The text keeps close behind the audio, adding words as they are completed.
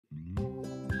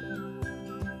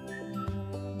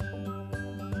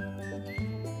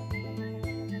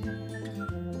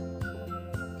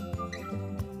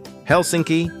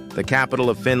Helsinki, the capital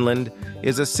of Finland,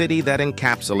 is a city that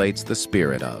encapsulates the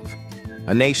spirit of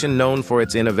a nation known for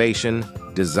its innovation,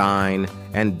 design,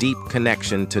 and deep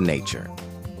connection to nature.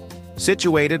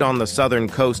 Situated on the southern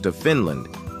coast of Finland,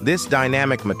 this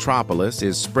dynamic metropolis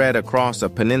is spread across a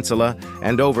peninsula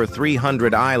and over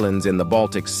 300 islands in the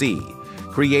Baltic Sea,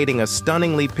 creating a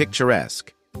stunningly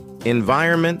picturesque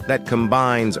environment that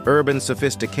combines urban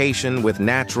sophistication with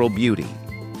natural beauty.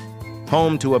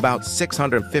 Home to about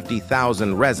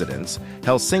 650,000 residents,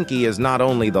 Helsinki is not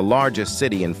only the largest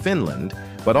city in Finland,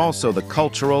 but also the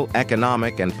cultural,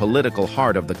 economic, and political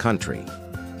heart of the country.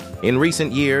 In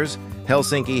recent years,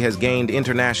 Helsinki has gained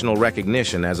international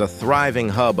recognition as a thriving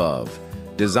hub of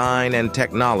design and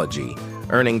technology,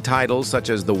 earning titles such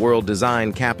as the World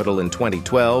Design Capital in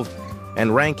 2012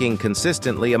 and ranking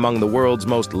consistently among the world's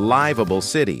most livable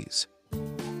cities.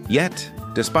 Yet,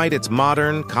 despite its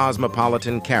modern,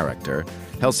 cosmopolitan character,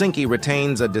 Helsinki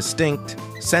retains a distinct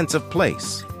sense of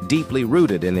place, deeply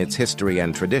rooted in its history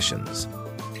and traditions.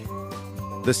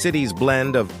 The city's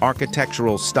blend of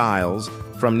architectural styles,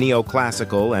 from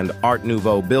neoclassical and Art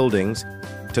Nouveau buildings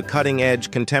to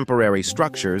cutting-edge contemporary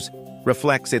structures,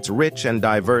 reflects its rich and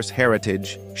diverse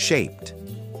heritage shaped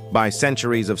by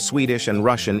centuries of Swedish and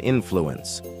Russian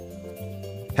influence.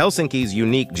 Helsinki's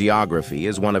unique geography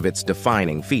is one of its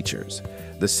defining features.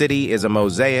 The city is a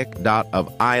mosaic dot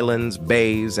of islands,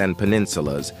 bays, and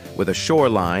peninsulas with a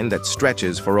shoreline that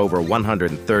stretches for over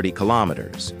 130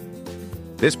 kilometers.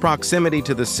 This proximity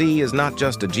to the sea is not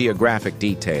just a geographic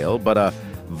detail, but a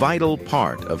vital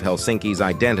part of Helsinki's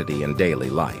identity and daily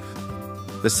life.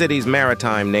 The city's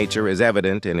maritime nature is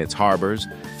evident in its harbors,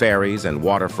 ferries, and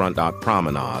waterfront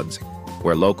promenades,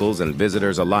 where locals and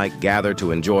visitors alike gather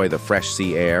to enjoy the fresh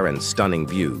sea air and stunning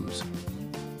views.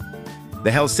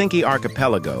 The Helsinki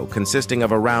archipelago, consisting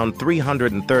of around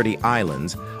 330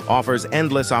 islands, offers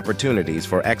endless opportunities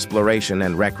for exploration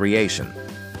and recreation.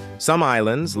 Some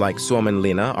islands, like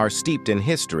Suomenlinna, are steeped in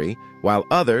history, while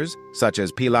others, such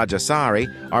as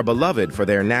Pihlajasaari, are beloved for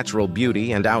their natural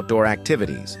beauty and outdoor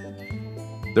activities.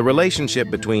 The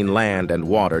relationship between land and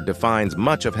water defines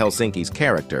much of Helsinki's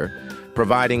character,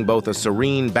 providing both a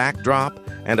serene backdrop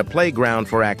and a playground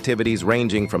for activities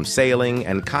ranging from sailing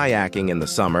and kayaking in the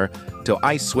summer to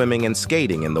ice swimming and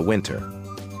skating in the winter.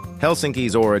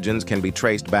 Helsinki's origins can be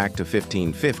traced back to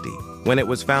 1550, when it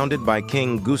was founded by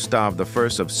King Gustav I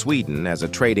of Sweden as a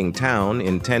trading town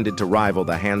intended to rival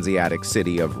the Hanseatic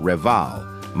city of Reval,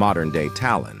 modern-day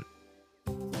Tallinn.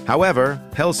 However,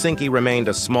 Helsinki remained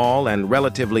a small and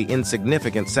relatively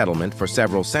insignificant settlement for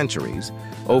several centuries,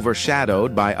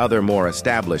 overshadowed by other more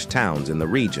established towns in the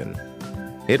region.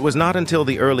 It was not until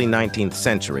the early 19th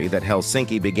century that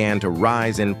Helsinki began to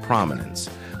rise in prominence,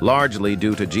 largely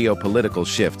due to geopolitical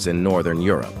shifts in Northern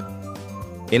Europe.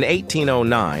 In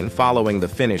 1809, following the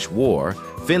Finnish War,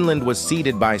 Finland was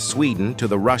ceded by Sweden to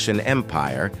the Russian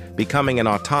Empire, becoming an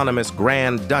autonomous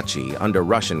Grand Duchy under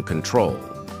Russian control.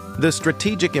 The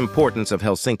strategic importance of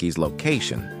Helsinki's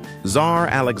location, Tsar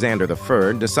Alexander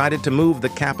I decided to move the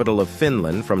capital of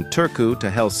Finland from Turku to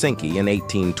Helsinki in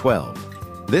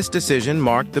 1812. This decision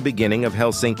marked the beginning of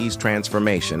Helsinki's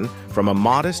transformation from a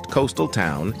modest coastal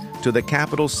town to the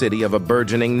capital city of a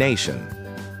burgeoning nation.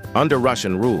 Under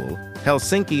Russian rule,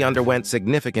 Helsinki underwent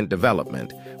significant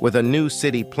development, with a new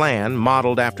city plan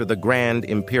modeled after the grand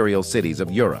imperial cities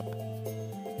of Europe.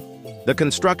 The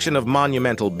construction of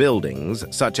monumental buildings,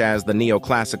 such as the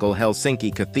neoclassical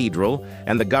Helsinki Cathedral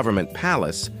and the government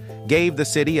palace, gave the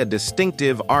city a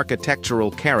distinctive architectural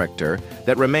character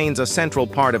that remains a central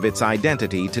part of its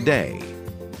identity today.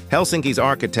 Helsinki's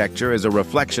architecture is a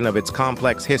reflection of its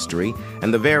complex history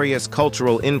and the various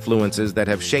cultural influences that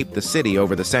have shaped the city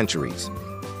over the centuries.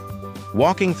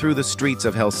 Walking through the streets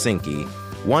of Helsinki,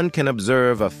 one can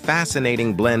observe a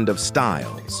fascinating blend of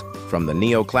styles, from the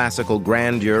neoclassical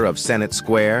grandeur of Senate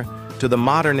Square to the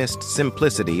modernist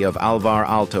simplicity of Alvar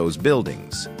Aalto's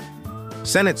buildings.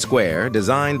 Senate Square,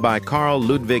 designed by Carl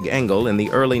Ludwig Engel in the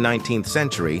early 19th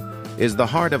century, is the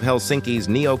heart of Helsinki's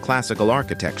neoclassical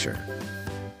architecture.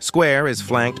 Square is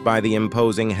flanked by the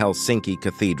imposing Helsinki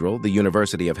Cathedral, the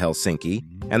University of Helsinki,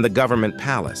 and the government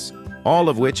palace, all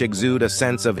of which exude a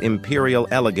sense of imperial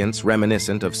elegance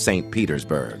reminiscent of St.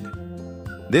 Petersburg.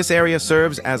 This area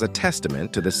serves as a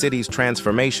testament to the city's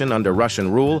transformation under Russian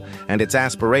rule and its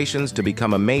aspirations to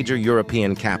become a major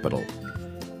European capital.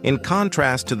 In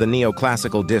contrast to the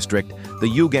neoclassical district, the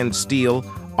Jugendstil,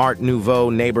 Art Nouveau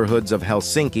neighborhoods of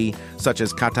Helsinki, such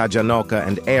as Katajanoka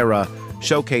and Eera,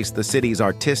 showcased the city's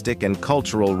artistic and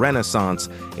cultural renaissance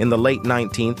in the late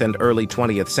 19th and early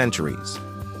 20th centuries.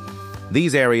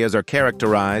 These areas are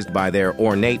characterized by their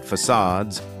ornate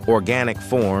facades, organic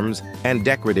forms, and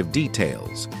decorative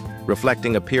details,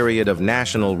 reflecting a period of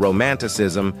national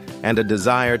romanticism and a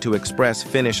desire to express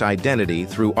Finnish identity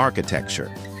through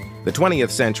architecture. The 20th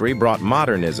century brought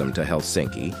modernism to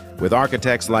Helsinki, with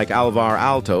architects like Alvar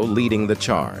Aalto leading the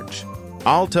charge.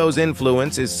 Aalto's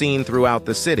influence is seen throughout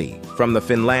the city, from the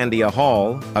Finlandia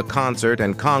Hall, a concert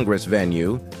and congress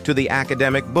venue, to the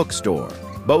academic bookstore,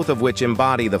 both of which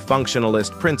embody the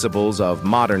functionalist principles of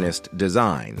modernist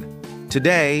design.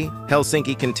 Today,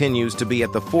 Helsinki continues to be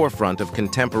at the forefront of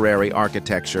contemporary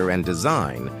architecture and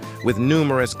design, with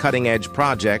numerous cutting-edge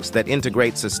projects that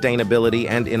integrate sustainability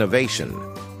and innovation.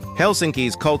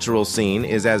 Helsinki's cultural scene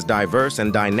is as diverse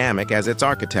and dynamic as its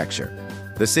architecture.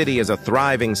 The city is a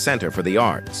thriving center for the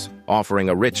arts, offering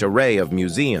a rich array of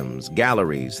museums,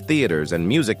 galleries, theaters, and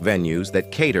music venues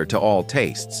that cater to all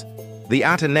tastes. The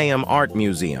Atheneum Art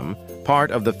Museum,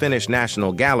 part of the Finnish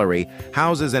National Gallery,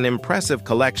 houses an impressive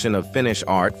collection of Finnish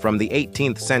art from the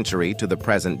 18th century to the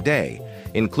present day,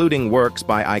 including works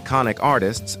by iconic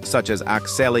artists such as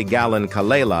Akseli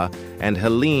Gallen-Kallela and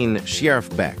Helene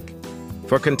Schjerfbeck.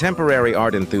 For contemporary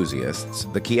art enthusiasts,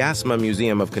 the Kiasma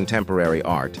Museum of Contemporary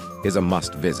Art is a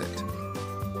must-visit.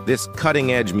 This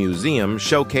cutting-edge museum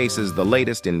showcases the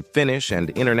latest in Finnish and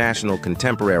international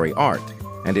contemporary art,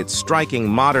 and its striking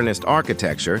modernist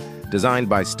architecture, designed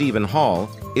by Stephen Hall,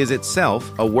 is itself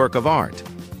a work of art.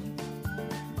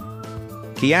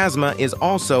 Kiasma is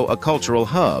also a cultural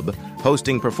hub,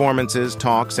 hosting performances,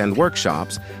 talks, and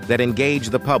workshops that engage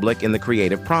the public in the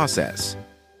creative process.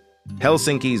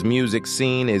 Helsinki's music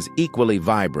scene is equally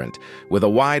vibrant, with a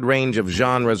wide range of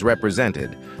genres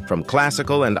represented, from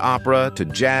classical and opera to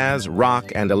jazz,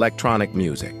 rock, and electronic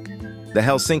music. The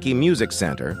Helsinki Music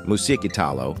Center,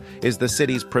 Musiikkitalo, is the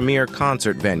city's premier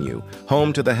concert venue,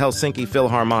 home to the Helsinki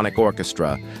Philharmonic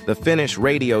Orchestra, the Finnish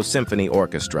Radio Symphony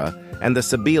Orchestra, and the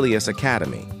Sibelius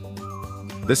Academy.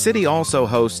 The city also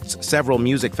hosts several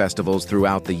music festivals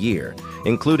throughout the year,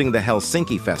 including the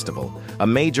Helsinki Festival, a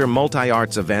major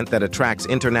multi-arts event that attracts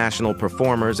international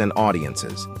performers and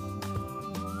audiences.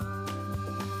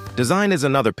 Design is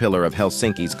another pillar of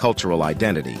Helsinki's cultural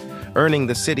identity, earning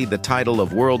the city the title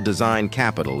of World Design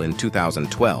Capital in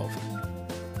 2012.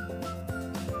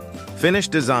 Finnish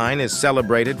design is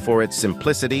celebrated for its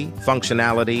simplicity,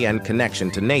 functionality, and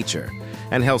connection to nature,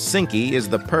 and Helsinki is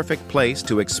the perfect place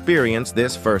to experience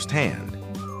this firsthand.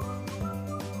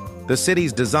 The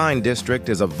city's design district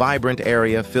is a vibrant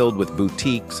area filled with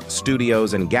boutiques,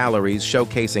 studios, and galleries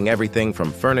showcasing everything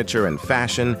from furniture and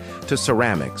fashion to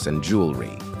ceramics and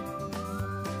jewelry.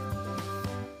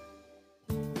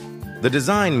 The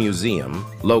Design Museum,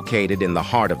 located in the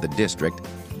heart of the district,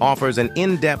 offers an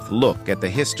in-depth look at the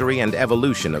history and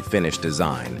evolution of Finnish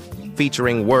design,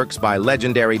 featuring works by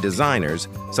legendary designers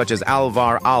such as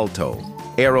Alvar Aalto,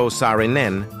 Eero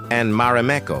Saarinen, and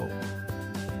Marimekko.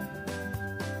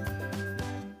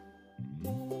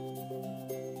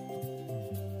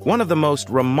 One of the most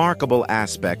remarkable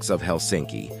aspects of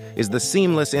Helsinki is the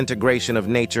seamless integration of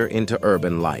nature into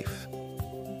urban life.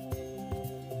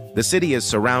 The city is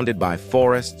surrounded by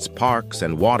forests, parks,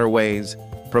 and waterways,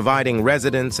 providing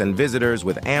residents and visitors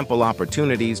with ample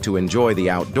opportunities to enjoy the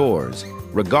outdoors,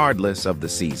 regardless of the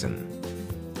season.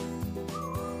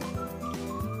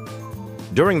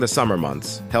 During the summer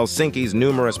months, Helsinki's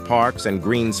numerous parks and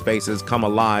green spaces come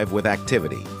alive with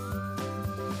activity.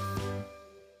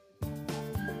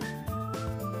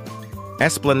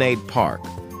 Esplanade Park,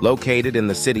 located in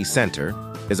the city center,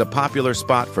 is a popular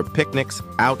spot for picnics,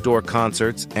 outdoor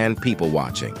concerts, and people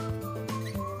watching.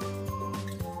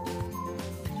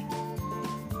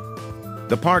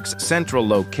 The park's central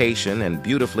location and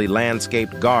beautifully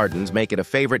landscaped gardens make it a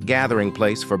favorite gathering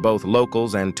place for both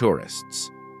locals and tourists.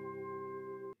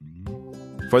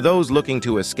 For those looking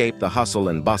to escape the hustle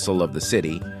and bustle of the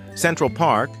city, Central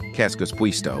Park,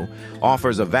 Keskuspuisto,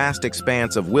 offers a vast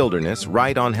expanse of wilderness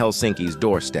right on Helsinki's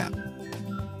doorstep.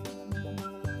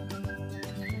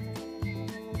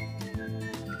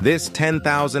 This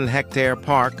 10,000-hectare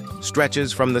park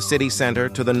stretches from the city center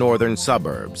to the northern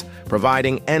suburbs,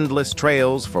 providing endless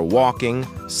trails for walking,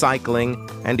 cycling,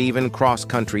 and even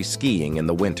cross-country skiing in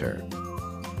the winter.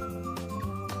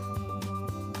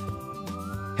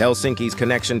 Helsinki's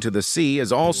connection to the sea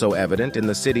is also evident in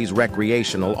the city's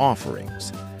recreational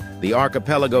offerings. The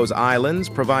archipelago's islands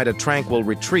provide a tranquil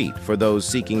retreat for those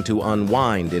seeking to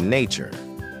unwind in nature.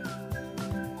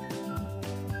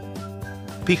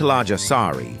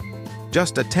 Pihlajasaari,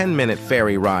 just a 10-minute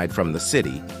ferry ride from the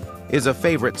city, is a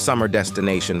favorite summer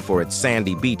destination for its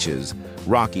sandy beaches,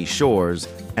 rocky shores,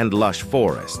 and lush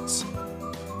forests.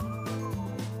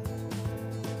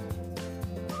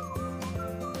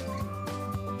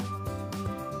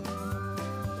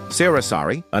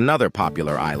 Sirasari, another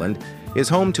popular island, is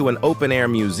home to an open-air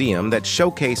museum that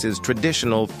showcases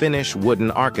traditional Finnish wooden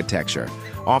architecture,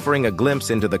 offering a glimpse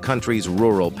into the country's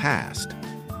rural past.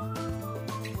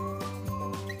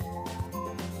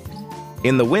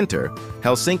 In the winter,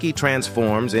 Helsinki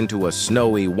transforms into a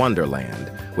snowy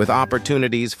wonderland, with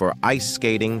opportunities for ice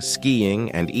skating,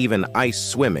 skiing, and even ice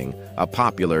swimming, a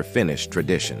popular Finnish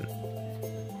tradition.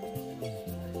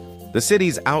 The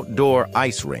city's outdoor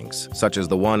ice rinks, such as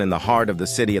the one in the heart of the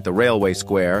city at the railway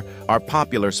square, are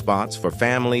popular spots for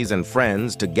families and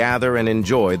friends to gather and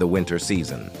enjoy the winter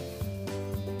season.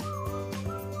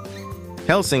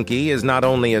 Helsinki is not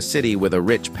only a city with a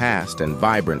rich past and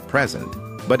vibrant present,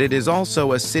 but it is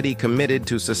also a city committed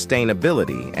to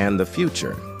sustainability and the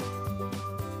future.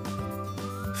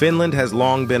 Finland has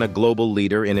long been a global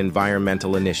leader in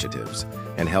environmental initiatives,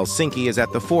 and Helsinki is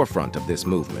at the forefront of this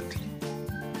movement.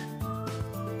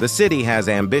 The city has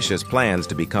ambitious plans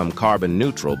to become carbon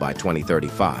neutral by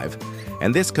 2035,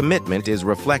 and this commitment is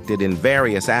reflected in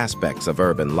various aspects of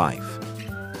urban life.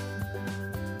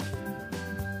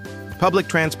 Public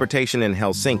transportation in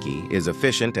Helsinki is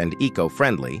efficient and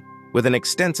eco-friendly, with an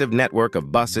extensive network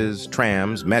of buses,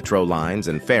 trams, metro lines,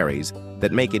 and ferries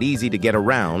that make it easy to get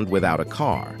around without a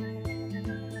car.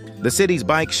 The city's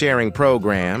bike-sharing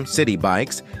program, City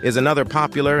Bikes, is another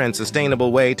popular and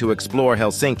sustainable way to explore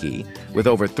Helsinki, with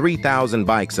over 3,000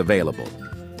 bikes available.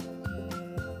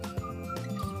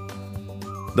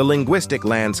 The linguistic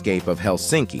landscape of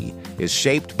Helsinki is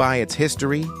shaped by its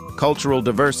history, cultural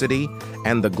diversity,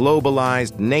 and the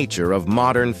globalized nature of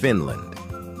modern Finland.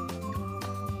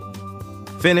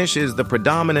 Finnish is the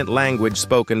predominant language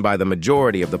spoken by the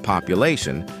majority of the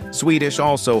population. Swedish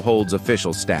also holds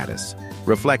official status,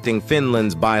 reflecting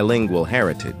Finland's bilingual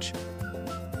heritage.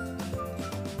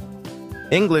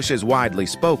 English is widely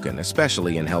spoken,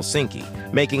 especially in Helsinki,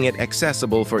 making it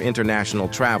accessible for international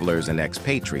travelers and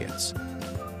expatriates.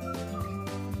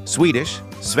 Swedish,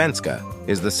 svenska,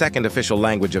 is the second official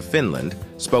language of Finland,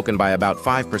 spoken by about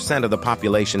 5% of the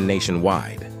population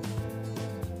nationwide.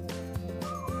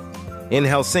 In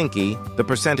Helsinki, the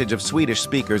percentage of Swedish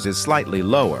speakers is slightly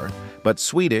lower, but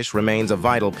Swedish remains a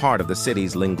vital part of the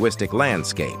city's linguistic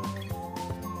landscape.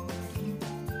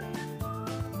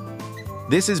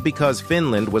 This is because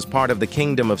Finland was part of the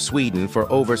Kingdom of Sweden for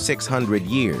over 600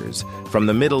 years, from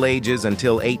the Middle Ages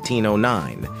until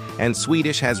 1809, and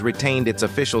Swedish has retained its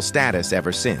official status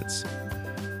ever since.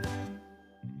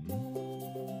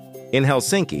 In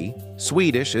Helsinki,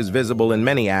 Swedish is visible in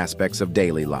many aspects of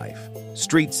daily life.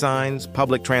 Street signs,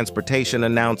 public transportation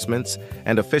announcements,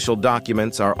 and official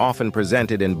documents are often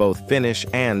presented in both Finnish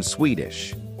and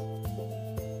Swedish.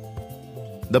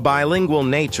 The bilingual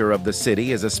nature of the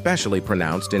city is especially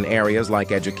pronounced in areas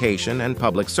like education and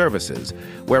public services,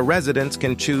 where residents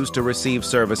can choose to receive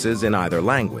services in either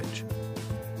language.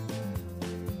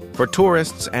 For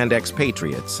tourists and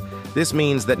expatriates, this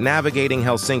means that navigating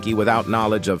Helsinki without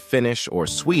knowledge of Finnish or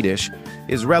Swedish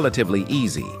is relatively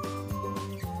easy.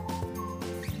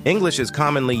 English is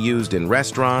commonly used in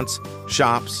restaurants,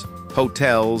 shops,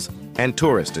 hotels, and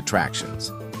tourist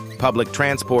attractions. Public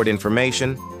transport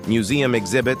information, museum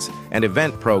exhibits, and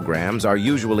event programs are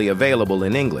usually available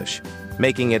in English,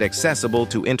 making it accessible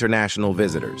to international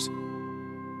visitors.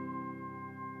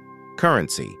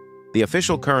 Currency. The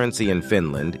official currency in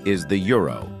Finland is the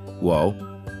euro.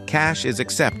 Cash is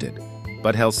accepted,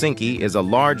 but Helsinki is a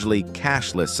largely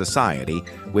cashless society,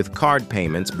 with card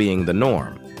payments being the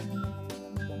norm.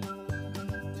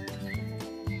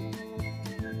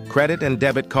 Credit and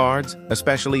debit cards,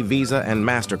 especially Visa and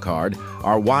MasterCard,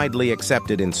 are widely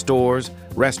accepted in stores,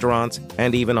 restaurants,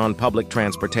 and even on public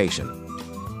transportation.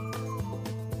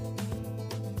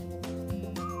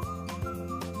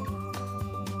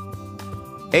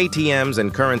 ATMs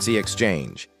and currency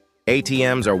exchange.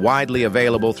 ATMs are widely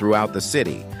available throughout the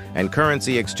city, and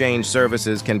currency exchange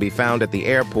services can be found at the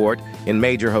airport, in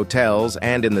major hotels,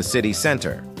 and in the city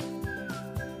center.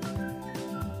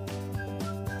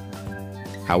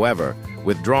 However,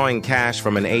 withdrawing cash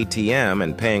from an ATM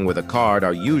and paying with a card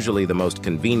are usually the most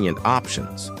convenient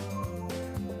options.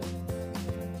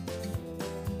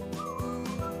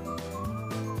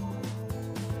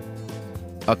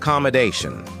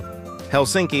 Accommodation.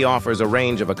 Helsinki offers a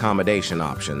range of accommodation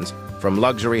options, from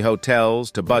luxury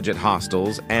hotels to budget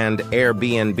hostels and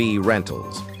Airbnb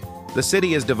rentals. The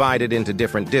city is divided into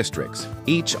different districts,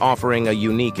 each offering a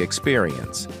unique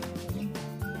experience.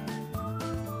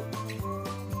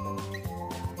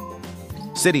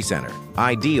 City Center,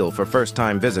 ideal for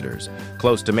first-time visitors,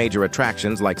 close to major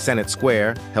attractions like Senate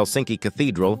Square, Helsinki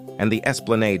Cathedral, and the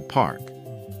Esplanade Park.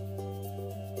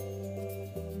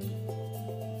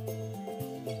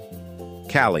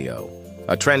 Kallio,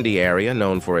 a trendy area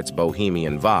known for its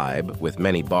bohemian vibe with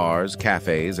many bars,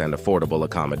 cafes, and affordable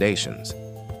accommodations.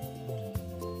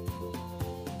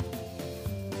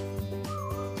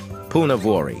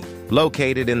 Punavuori,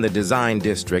 located in the design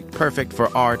district, perfect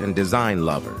for art and design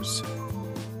lovers.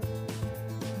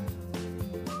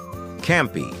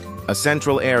 Kamppi, a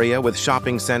central area with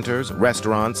shopping centers,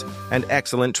 restaurants, and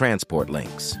excellent transport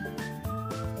links.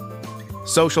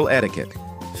 Social etiquette.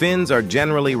 Finns are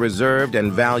generally reserved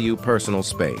and value personal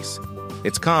space.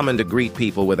 It's common to greet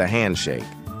people with a handshake.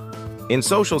 In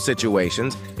social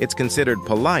situations, it's considered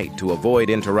polite to avoid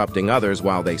interrupting others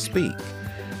while they speak,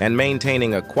 and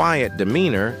maintaining a quiet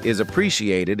demeanor is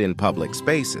appreciated in public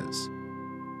spaces.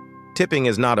 Tipping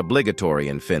is not obligatory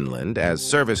in Finland, as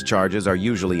service charges are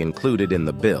usually included in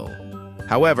the bill.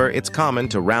 However, it's common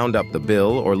to round up the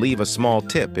bill or leave a small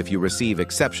tip if you receive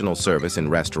exceptional service in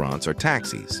restaurants or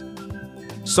taxis.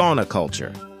 Sauna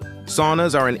culture.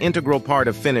 Saunas are an integral part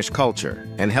of Finnish culture,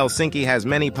 and Helsinki has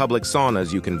many public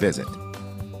saunas you can visit.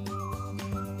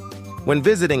 When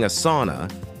visiting a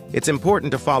sauna, it's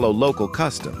important to follow local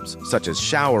customs, such as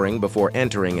showering before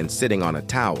entering and sitting on a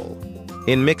towel.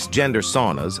 In mixed-gender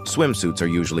saunas, swimsuits are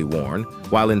usually worn,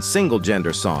 while in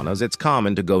single-gender saunas, it's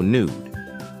common to go nude.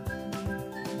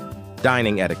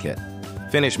 Dining etiquette.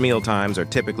 Finnish mealtimes are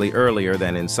typically earlier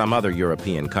than in some other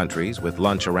European countries, with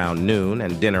lunch around noon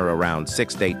and dinner around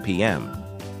 6 to 8 p.m.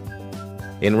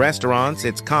 In restaurants,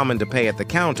 it's common to pay at the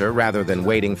counter rather than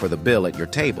waiting for the bill at your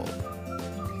table.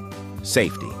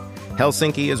 Safety.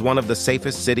 Helsinki is one of the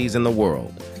safest cities in the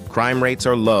world. Crime rates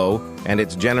are low, and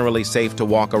it's generally safe to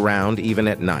walk around even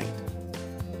at night.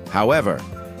 However,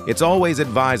 it's always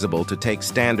advisable to take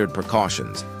standard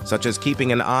precautions, such as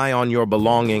keeping an eye on your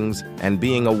belongings and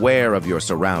being aware of your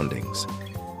surroundings.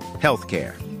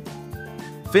 Healthcare.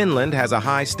 Finland has a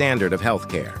high standard of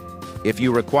healthcare. If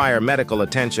you require medical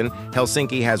attention,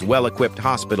 Helsinki has well-equipped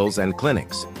hospitals and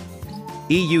clinics.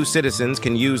 EU citizens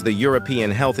can use the European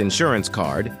Health Insurance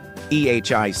Card,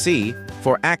 EHIC,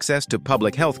 for access to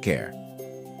public health care.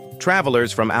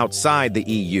 Travelers from outside the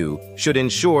EU should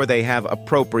ensure they have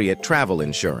appropriate travel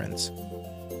insurance.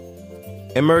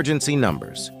 Emergency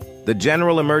numbers. The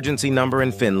general emergency number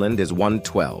in Finland is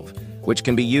 112, which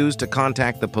can be used to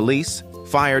contact the police,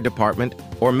 fire department,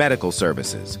 or medical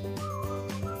services.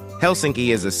 Helsinki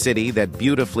is a city that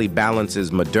beautifully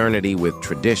balances modernity with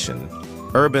tradition,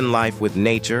 urban life with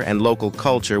nature, and local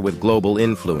culture with global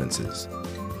influences.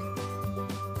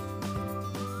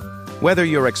 Whether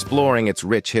you're exploring its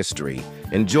rich history,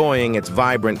 enjoying its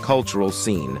vibrant cultural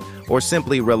scene, or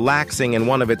simply relaxing in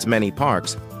one of its many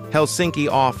parks, Helsinki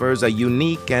offers a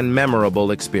unique and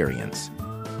memorable experience.